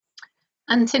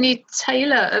Antony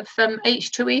Taylor of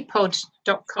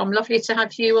H2Epod.com. Lovely to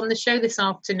have you on the show this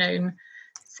afternoon.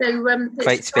 So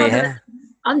great to be here.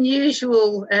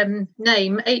 Unusual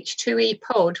name, H2E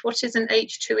pod. What is an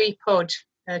H2E pod,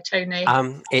 Tony?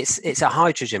 It's a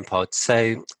hydrogen pod.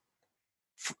 So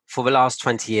for the last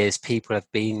 20 years, people have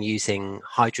been using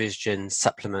hydrogen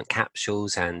supplement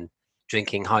capsules and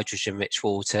drinking hydrogen-rich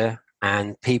water,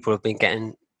 and people have been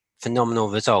getting phenomenal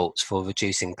results for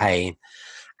reducing pain.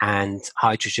 And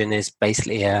hydrogen is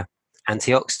basically an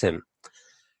antioxidant.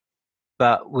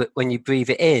 But when you breathe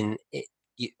it in,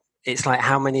 it's like,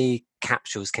 how many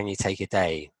capsules can you take a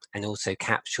day? And also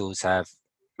capsules have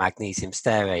magnesium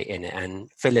stearate in it and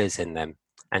fillers in them.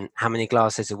 And how many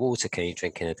glasses of water can you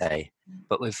drink in a day?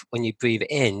 But when you breathe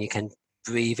it in, you can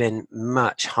breathe in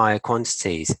much higher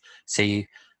quantities. So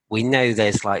we know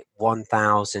there's like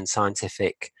 1,000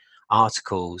 scientific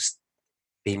articles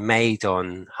being made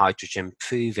on hydrogen,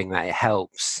 proving that it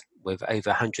helps with over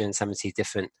 170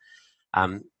 different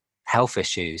health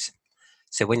issues.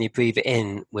 So when you breathe it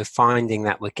in, we're finding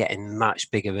that we're getting much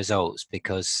bigger results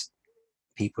because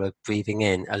people are breathing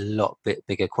in a lot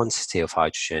bigger quantity of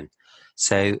hydrogen.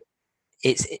 So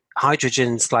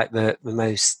hydrogen's like the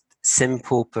most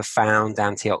simple, profound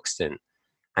antioxidant,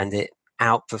 and it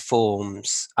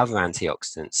outperforms other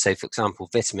antioxidants. So for example,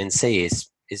 vitamin C is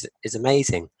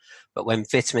amazing, but when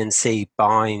vitamin C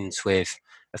binds with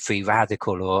a free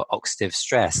radical or oxidative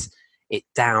stress, it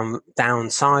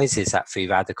downsizes that free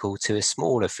radical to a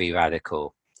smaller free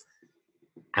radical.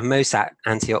 And most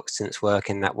antioxidants work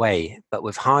in that way. But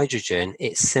with hydrogen,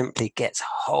 it simply gets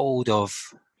hold of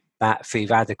that free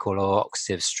radical or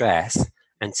oxidative stress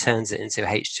and turns it into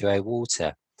H2O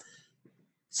water.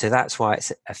 So that's why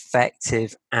it's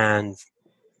effective and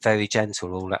very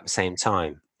gentle all at the same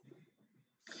time.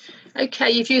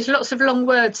 Okay, you've used lots of long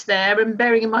words there, and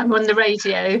bearing in mind we're on the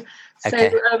radio. So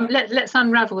okay. Let's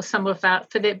unravel some of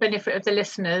that for the benefit of the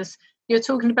listeners. You're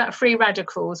talking about free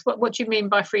radicals. What do you mean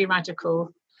by free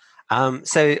radical?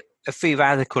 So a free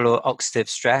radical or oxidative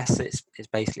stress is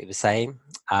basically the same.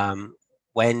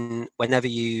 Whenever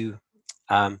you,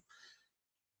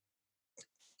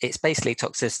 it's basically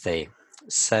toxicity.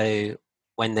 So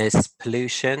when there's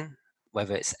pollution,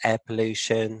 whether it's air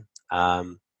pollution,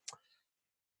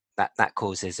 that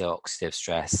causes oxidative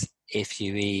stress. If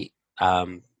you eat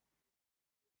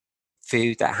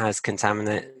food that has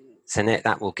contaminants in it,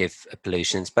 that will give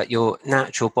pollutions. But your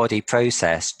natural body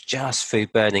process, just through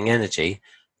burning energy,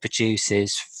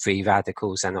 produces free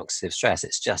radicals and oxidative stress.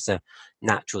 It's just a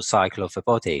natural cycle of the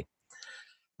body.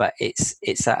 But it's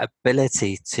that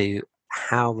ability to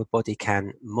how the body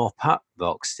can mop up the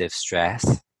oxidative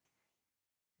stress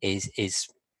is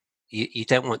you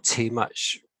don't want too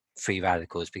much free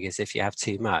radicals, because if you have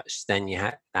too much, then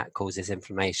that causes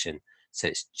inflammation. So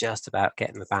it's just about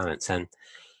getting the balance, and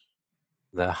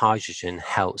the hydrogen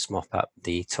helps mop up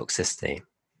the toxicity.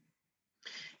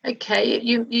 Okay,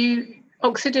 you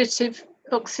oxidative,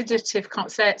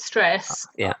 can't say it, stress.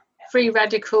 Yeah. Free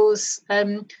radicals.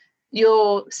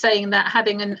 You're saying that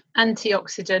having an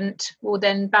antioxidant will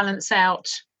then balance out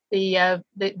the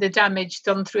damage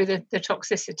done through the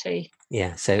toxicity.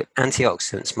 Yeah. So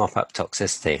antioxidants mop up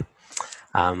toxicity,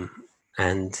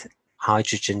 and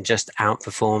hydrogen just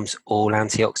outperforms all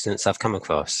antioxidants I've come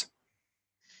across.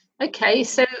 Okay,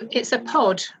 so it's a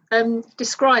pod.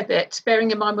 Describe it,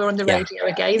 bearing in mind we're on the radio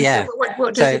again. Yeah. So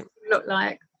what does it look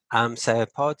like? So a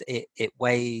pod, it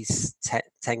weighs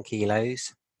 10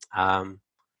 kilos. I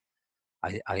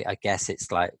guess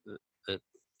it's like,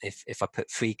 if I put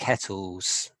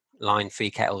line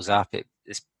three kettles up,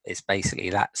 it's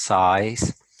basically that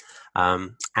size.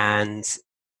 And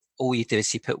all you do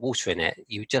is you put water in it.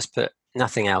 You just put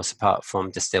nothing else apart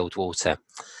from distilled water.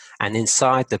 And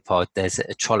inside the pod, there's a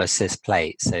electrolysis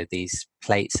plate. So these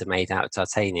plates are made out of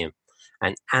titanium.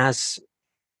 And as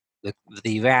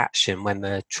the reaction, when the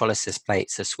electrolysis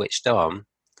plates are switched on,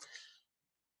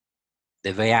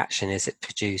 the reaction is it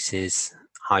produces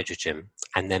hydrogen.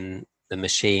 And then the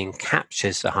machine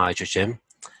captures the hydrogen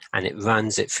and it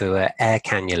runs it through an air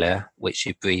cannula, which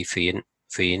you breathe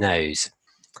through your nose.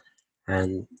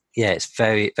 And yeah, it's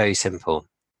very, very simple.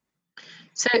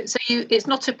 So it's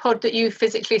not a pod that you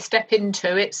physically step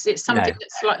into. It's something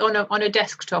that's like on a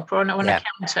desktop or on a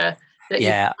counter that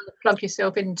you plug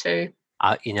yourself into.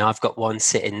 I've got one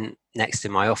sitting next to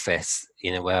my office,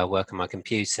 where I work on my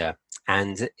computer,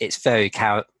 and it's very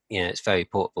it's very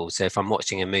portable. So if I'm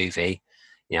watching a movie,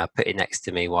 I put it next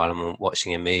to me while I'm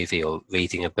watching a movie or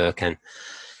reading a book, and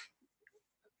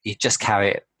you just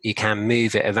carry it. You can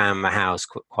move it around my house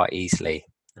quite easily,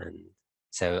 and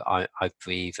so I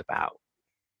breathe about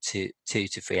 2 to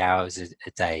 3 hours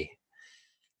a day.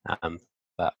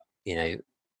 But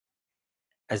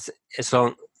as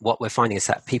long, what we're finding is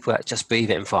that people that just breathe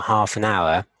it in for half an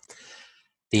hour,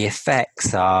 the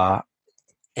effects are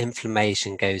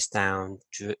inflammation goes down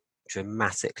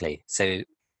dramatically. So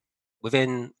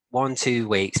within 1-2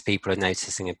 weeks, people are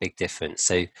noticing a big difference.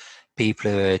 So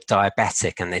people who are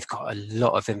diabetic and they've got a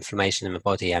lot of inflammation in the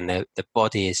body, and the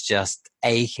body is just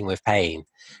aching with pain,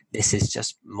 this is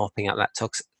just mopping up that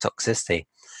toxicity.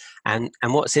 And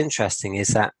what's interesting is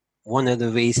that one of the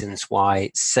reasons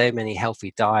why so many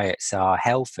healthy diets are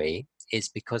healthy is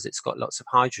because it's got lots of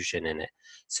hydrogen in it.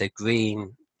 So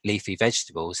green leafy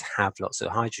vegetables have lots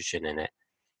of hydrogen in it.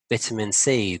 Vitamin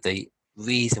C, the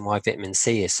reason why vitamin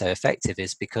C is so effective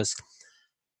is because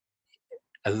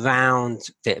around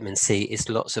vitamin C is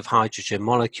lots of hydrogen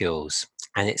molecules,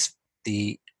 and it's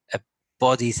the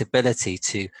body's ability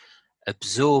to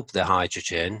absorb the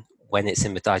hydrogen when it's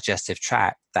in the digestive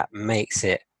tract that makes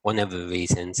it, one of the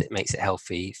reasons it makes it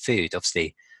healthy food.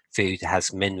 Obviously, food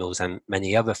has minerals and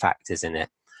many other factors in it,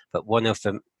 but one of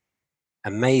the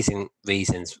amazing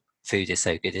reasons food is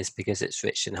so good is because it's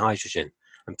rich in hydrogen,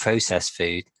 and processed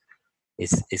food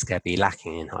is going to be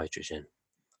lacking in hydrogen.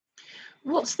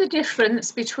 What's the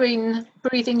difference between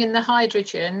breathing in the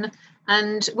hydrogen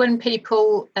and when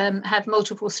people have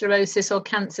multiple sclerosis or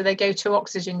cancer, they go to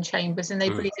oxygen chambers and they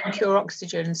breathe in pure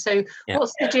oxygen? So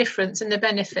what's the difference and the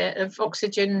benefit of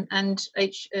oxygen and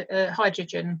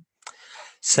hydrogen?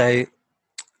 So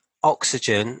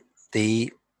oxygen,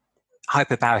 the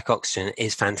hyperbaric oxygen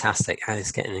is fantastic and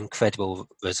it's getting incredible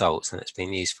results, and it's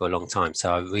been used for a long time,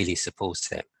 so I really support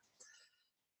it.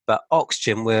 But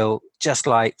oxygen will, just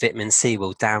like vitamin C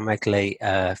will downregulate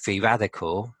a free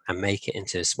radical and make it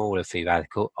into a smaller free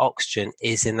radical, oxygen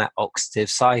is in that oxidative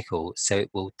cycle, so it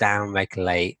will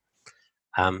downregulate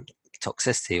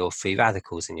toxicity or free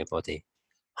radicals in your body.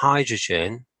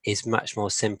 Hydrogen is much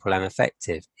more simple and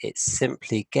effective. It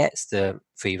simply gets the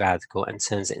free radical and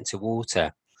turns it into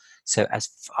water. So as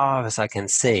far as I can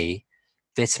see,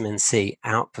 vitamin C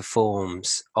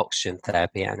outperforms oxygen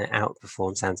therapy and it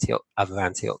outperforms other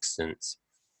antioxidants.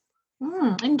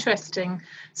 Interesting.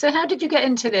 So how did you get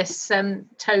into this,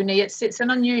 Tony? It's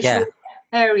an unusual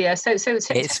area. So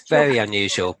it's very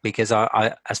unusual because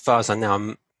I, as far as I know,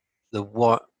 I'm the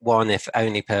one, if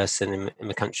only person in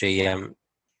the country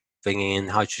bringing in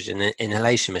hydrogen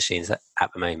inhalation machines at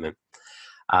the moment.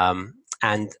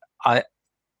 And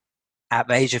at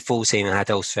the age of 14, I had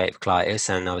ulcerative colitis,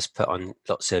 and I was put on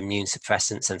lots of immune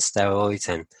suppressants and steroids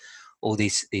and all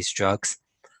these drugs.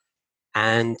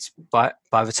 And by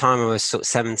the time I was sort of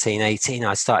 17, 18,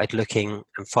 I started looking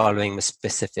and following the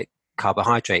specific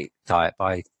carbohydrate diet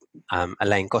by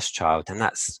Elaine Goschild, and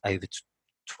that's over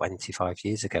 25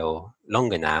 years ago or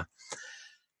longer now.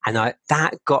 And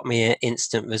that got me an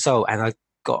instant result, and I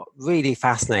got really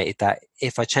fascinated that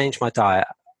if I changed my diet,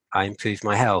 I improved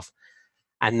my health.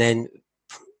 And then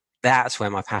that's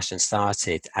where my passion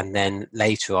started. And then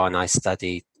later on, I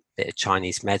studied a bit of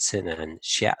Chinese medicine and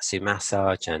shiatsu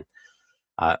massage, and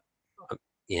but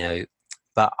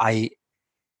I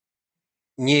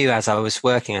knew as I was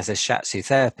working as a shiatsu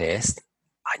therapist,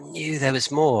 I knew there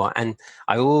was more, and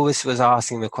I always was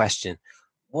asking the question,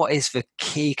 what is the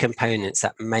key components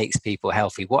that makes people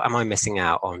healthy? What am I missing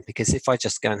out on? Because if I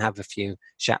just go and have a few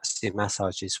shiatsu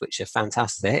massages, which are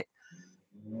fantastic,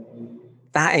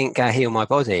 that ain't gonna heal my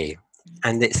body.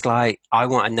 And it's like, I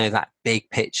want to know that big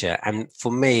picture. And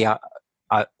for me,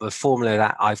 the formula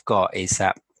that I've got is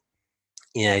that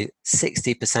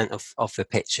 60% of the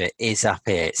picture is up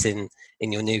here. It's in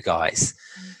your new guys.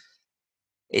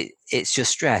 It's your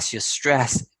stress. Your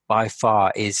stress by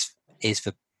far is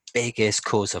the biggest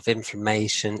cause of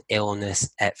inflammation, illness,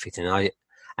 everything.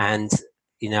 I've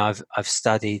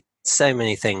studied so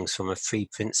many things, from the 3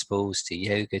 principles to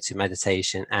yoga to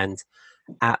meditation, and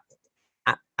out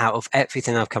of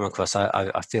everything I've come across,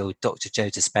 I feel Dr. Joe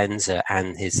Dispenza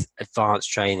and his advanced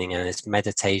training and his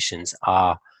meditations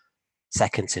are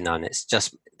second to none. It's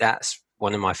just, that's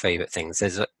one of my favorite things.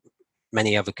 There's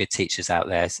many other good teachers out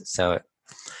there,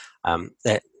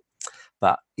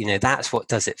 but that's what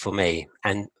does it for me.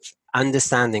 And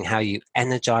understanding how you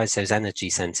energize those energy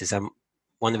centers, and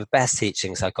one of the best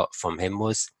teachings I got from him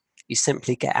was, you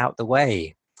simply get out the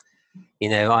way.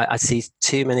 I see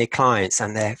too many clients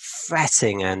and they're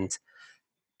fretting and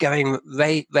going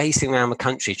racing around the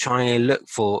country trying to look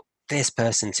for this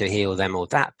person to heal them or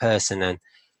that person, and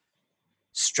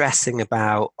stressing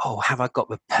about, have I got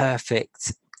the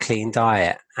perfect clean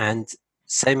diet? And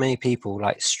so many people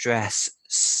stress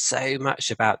so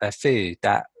much about their food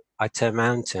that I turn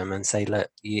around to them and say, look,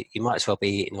 you might as well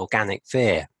be eating organic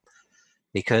fare,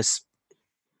 because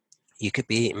you could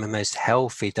be eating the most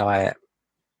healthy diet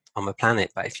on the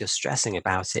planet, but if you're stressing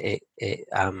about it,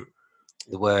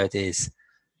 the word is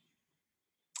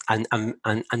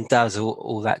and does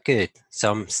all that good.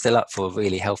 So I'm still up for a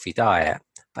really healthy diet,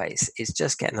 but it's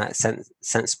just getting that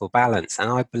sensible balance.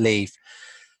 And I believe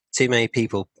too many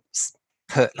people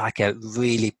put like a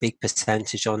really big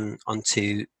percentage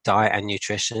onto diet and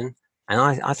nutrition,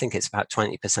 and I think it's about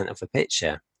 20% of the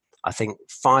picture. I think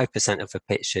 5% of the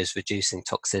picture is reducing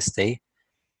toxicity.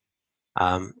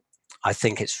 I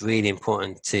think it's really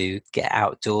important to get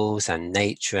outdoors and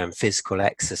nature and physical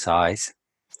exercise.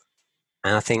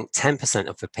 And I think 10%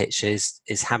 of the picture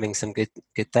is having some good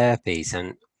therapies.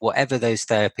 And whatever those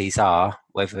therapies are,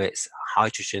 whether it's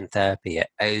hydrogen therapy,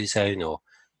 ozone, or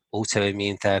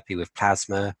autoimmune therapy with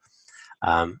plasma,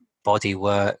 body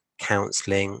work,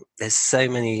 counseling, there's so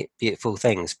many beautiful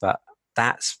things. But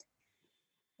that's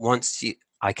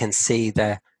I can see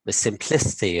the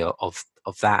simplicity of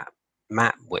that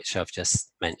map which I've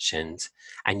just mentioned,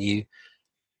 and you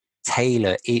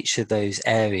tailor each of those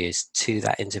areas to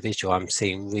that individual, I'm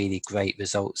seeing really great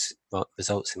results in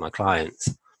my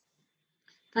clients.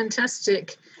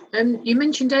 Fantastic. You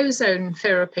mentioned ozone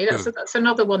therapy. That's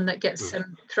another one that gets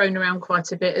thrown around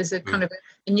quite a bit as a kind of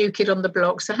a new kid on the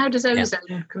block. So how does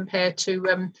ozone compare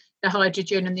to the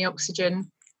hydrogen and the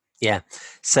oxygen? Yeah,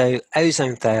 so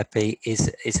ozone therapy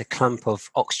is a clump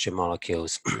of oxygen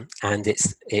molecules, and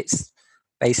it's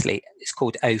basically, it's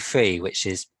called O3, which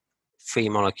is 3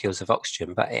 molecules of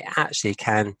oxygen, but it actually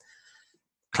can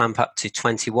clump up to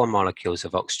 21 molecules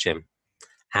of oxygen.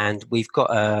 And we've got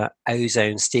a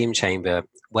ozone steam chamber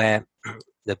where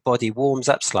the body warms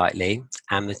up slightly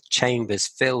and the chamber's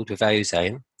filled with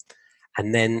ozone,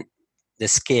 and then the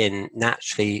skin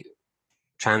naturally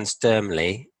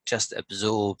transdermally just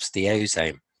absorbs the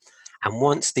ozone. And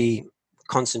once the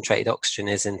concentrated oxygen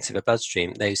is into the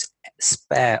bloodstream, those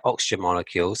spare oxygen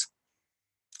molecules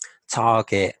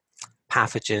target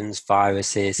pathogens,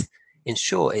 viruses. In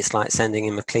short, it's like sending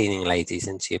in the cleaning ladies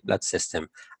into your blood system,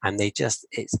 and it just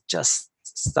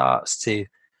starts to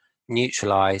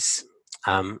neutralize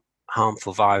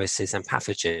harmful viruses and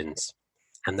pathogens,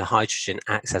 and the hydrogen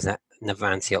acts as another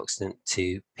antioxidant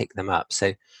to pick them up.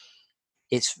 So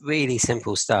it's really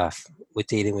simple stuff. We're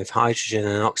dealing with hydrogen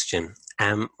and oxygen.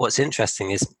 And what's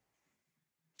interesting is,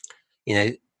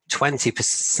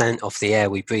 20% of the air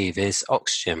we breathe is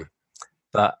oxygen,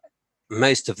 but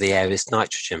most of the air is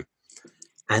nitrogen.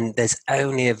 And there's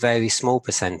only a very small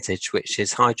percentage which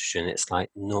is hydrogen. It's like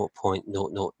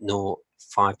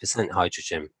 0.0005%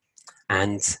 hydrogen.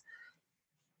 And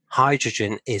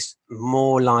hydrogen is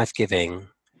more life-giving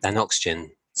than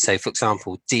oxygen. So, for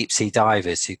example, deep sea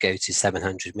divers who go to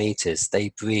 700 meters, they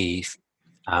breathe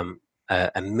a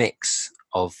mix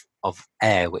of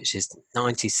air, which is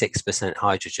 96%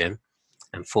 hydrogen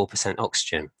and 4%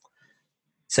 oxygen.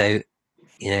 So,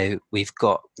 we've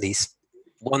got these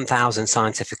 1,000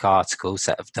 scientific articles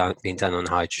that have been done on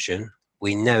hydrogen.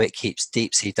 We know it keeps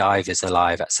deep sea divers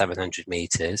alive at 700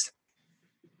 meters.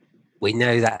 We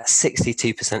know that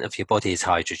 62% of your body is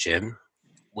hydrogen.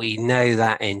 We know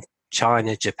that in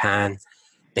China, Japan,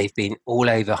 they've been all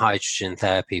over hydrogen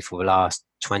therapy for the last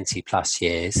 20 plus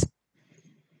years.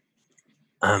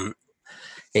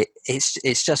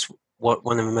 It's just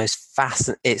one of the most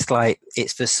fascinating.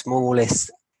 It's the smallest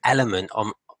element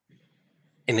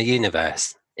in the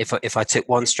universe. If I took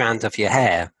one strand of your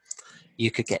hair,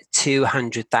 you could get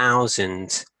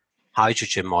 200,000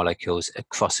 hydrogen molecules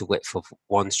across the width of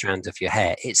one strand of your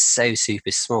hair. It's so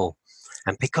super small,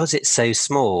 and because it's so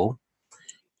small,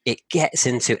 it gets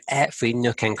into every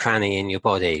nook and cranny in your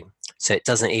body. So it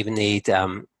doesn't even need,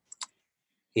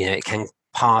 it can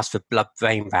pass the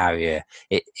blood-brain barrier.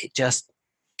 It just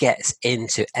gets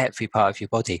into every part of your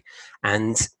body.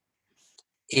 And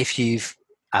if you've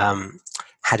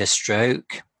had a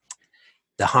stroke,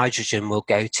 the hydrogen will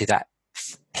go to that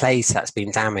place that's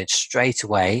been damaged straight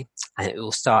away, and it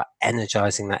will start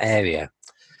energizing that area.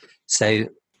 So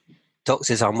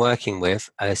doctors I'm working with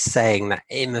are saying that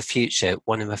in the future,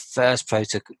 one of the first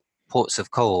ports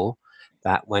of call,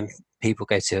 that when people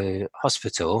go to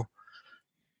hospital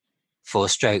for a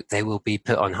stroke, they will be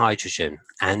put on hydrogen,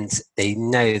 and they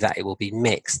know that it will be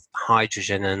mixed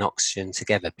hydrogen and oxygen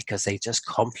together because they just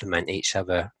complement each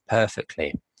other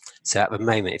perfectly. So at the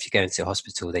moment, if you go into a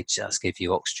hospital, they just give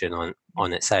you oxygen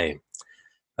on its own.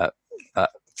 But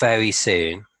very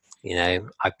soon,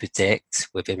 I predict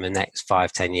within the next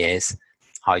 5-10 years,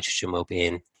 hydrogen will be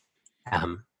in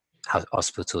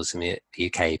hospitals in the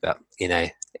UK. But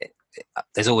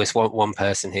there's always one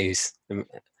person who's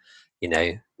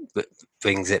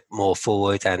brings it more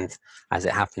forward, and as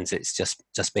it happens, it's just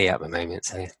me at the moment.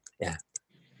 So Yeah.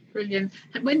 Brilliant.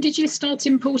 When did you start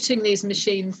importing these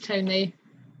machines, Tony?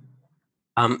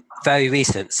 Very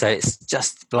recent, so it's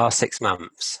just the last 6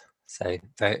 months, so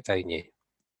very, very new.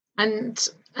 And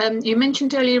you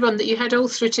mentioned earlier on that you had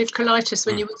ulcerative colitis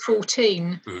when you were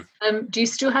 14. Do you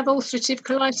still have ulcerative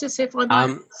colitis, if I might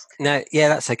ask? No, yeah,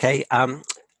 that's okay. I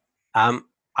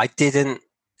didn't.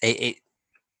 It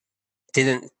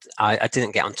didn't. I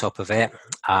didn't get on top of it.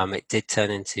 It did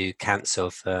turn into cancer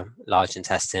of large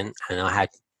intestine, and I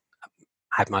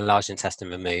had my large intestine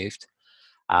removed.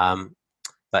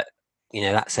 But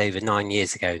that's over 9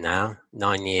 years ago now.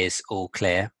 9 years all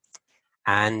clear,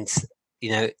 and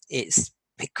it's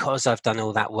because I've done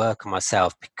all that work on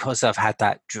myself, because I've had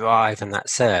that drive and that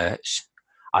search.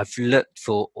 I've looked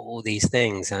for all these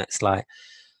things, and it's like,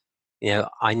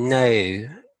 I know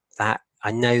that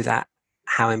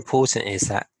how important it is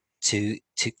that to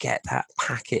get that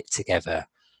packet together,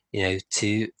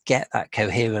 to get that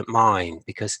coherent mind,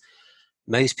 because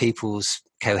most people's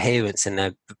coherence in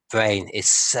their brain is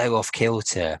so off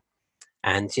kilter.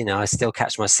 And I still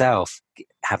catch myself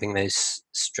having those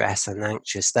stress and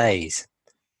anxious days,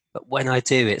 but when I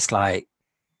do, it's like,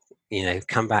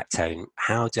 come back, Tone.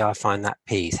 How do I find that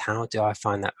peace? How do I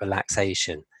find that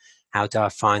relaxation? How do I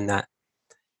find that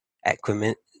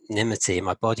equanimity in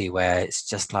my body, where it's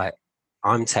just like,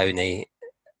 I'm Tony,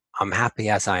 I'm happy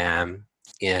as I am.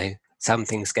 Some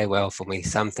things go well for me,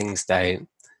 some things don't.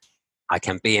 I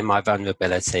can be in my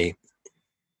vulnerability,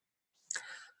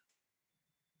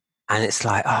 and it's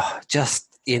like,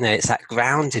 it's that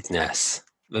groundedness,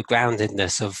 the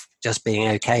groundedness of just being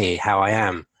okay how I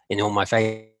am in all my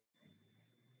faith.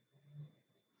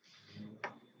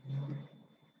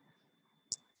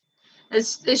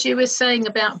 As you were saying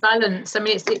about balance, I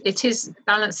mean, it is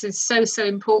balance is so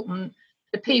important.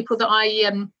 The people that I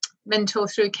mentor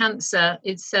through cancer,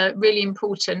 it's really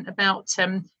important about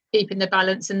keeping the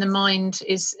balance, and the mind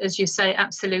is, as you say,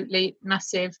 absolutely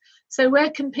massive. So where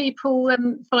can people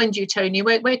find you, Tony?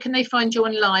 Where can they find you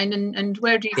online, and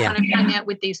where do you kind of hang out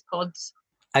with these pods?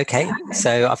 Okay,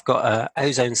 so I've got a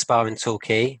ozone spa in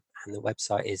Torquay, and the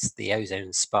website is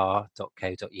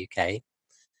theozonespa.co.uk.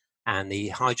 And the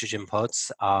hydrogen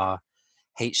pods are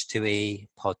H2E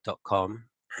pod.com.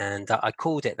 And I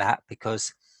called it that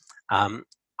because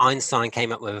Einstein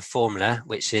came up with a formula,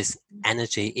 which is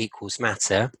energy equals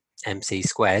matter, mc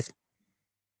squared.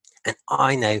 And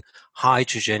I know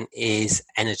hydrogen is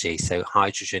energy, so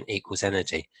hydrogen equals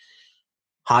energy.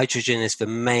 Hydrogen is the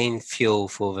main fuel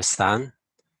for the sun.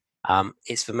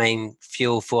 It's the main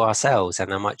fuel for our cells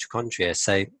and our mitochondria.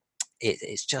 So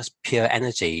it's just pure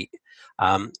energy.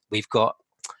 We've got,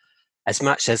 as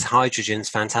much as hydrogen's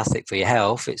fantastic for your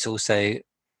health, it's also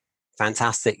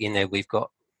fantastic. We've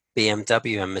got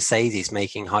BMW and Mercedes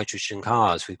making hydrogen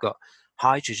cars. We've got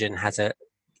hydrogen has a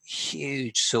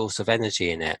huge source of energy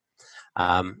in it.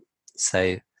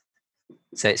 So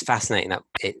it's fascinating that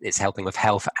it's helping with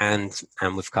health and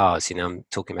with cars. I'm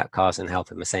talking about cars and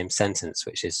health in the same sentence,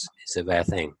 which is a rare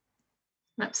thing.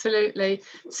 Absolutely.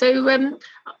 So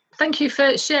thank you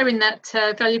for sharing that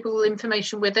valuable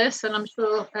information with us, and I'm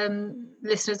sure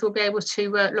listeners will be able to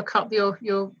look up your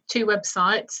two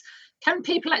websites. Can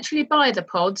people actually buy the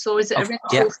pods, or is it a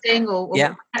rental thing? Or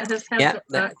how does it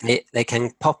work? They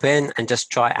can pop in and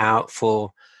just try it out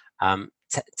for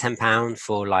 £10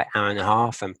 for like hour and a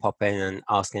half, and pop in and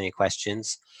ask any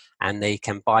questions. And they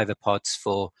can buy the pods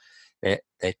for they're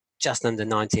just under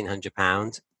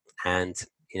 £1,900, and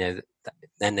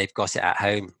then they've got it at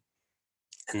home,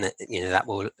 and that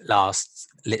will last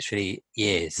literally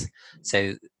years.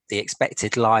 So the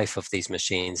expected life of these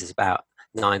machines is about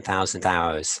 9,000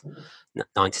 hours,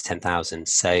 9 to 10,000.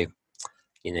 So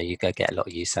you go get a lot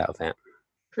of use out of it.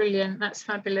 Brilliant, that's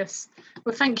fabulous.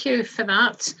 Well, thank you for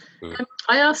that.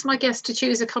 I asked my guests to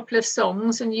choose a couple of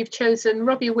songs, and you've chosen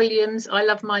Robbie Williams' I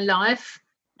Love My Life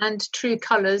and True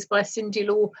Colours by Cyndi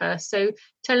Lauper. So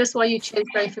tell us why you chose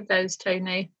both of those,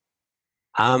 Tony.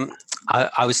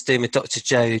 I was doing a Dr.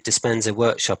 Joe Dispenza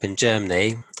workshop in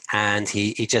Germany, and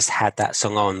he just had that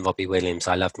song on, Robbie Williams'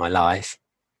 I Love My Life.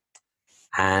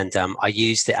 And I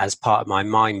used it as part of my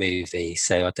movie.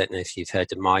 So I don't know if you've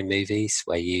heard of my movies,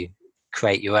 where you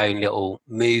create your own little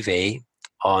movie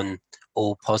on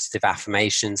all positive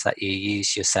affirmations that you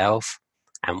use yourself,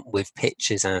 and with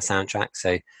pictures and a soundtrack.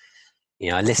 So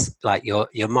I list, like, your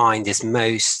mind is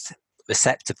most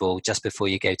receptible just before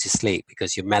you go to sleep,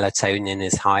 because your melatonin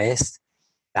is highest.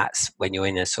 That's when you're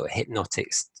in a sort of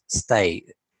hypnotic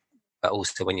state, but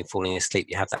also when you're falling asleep,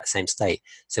 you have that same state.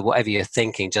 So whatever you're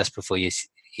thinking just before you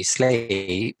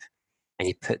sleep, and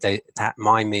you put that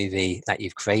mind movie that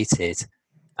you've created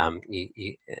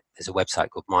There's a website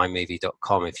called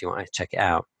mymovie.com if you want to check it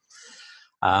out.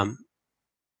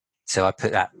 So I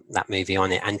put that movie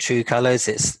on it, and True Colors,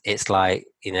 it's like,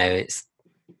 you know, it's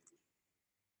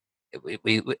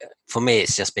we for me,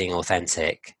 it's just being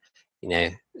authentic, you know,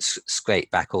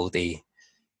 scrape back all the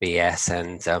BS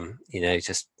and you know,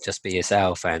 just be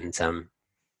yourself, and so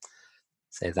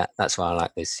that's why I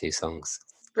like those two songs.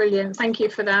 Brilliant, thank you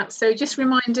for that. So just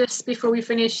remind us before we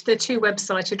finish the two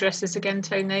website addresses again,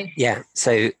 Tony. Yeah,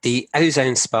 so the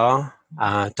ozonspa.co.uk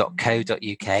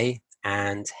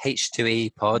and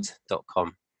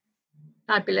H2Epod.com.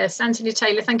 Fabulous. Antony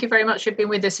Taylor, thank you very much for being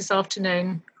with us this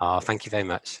afternoon. Oh, thank you very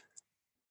much.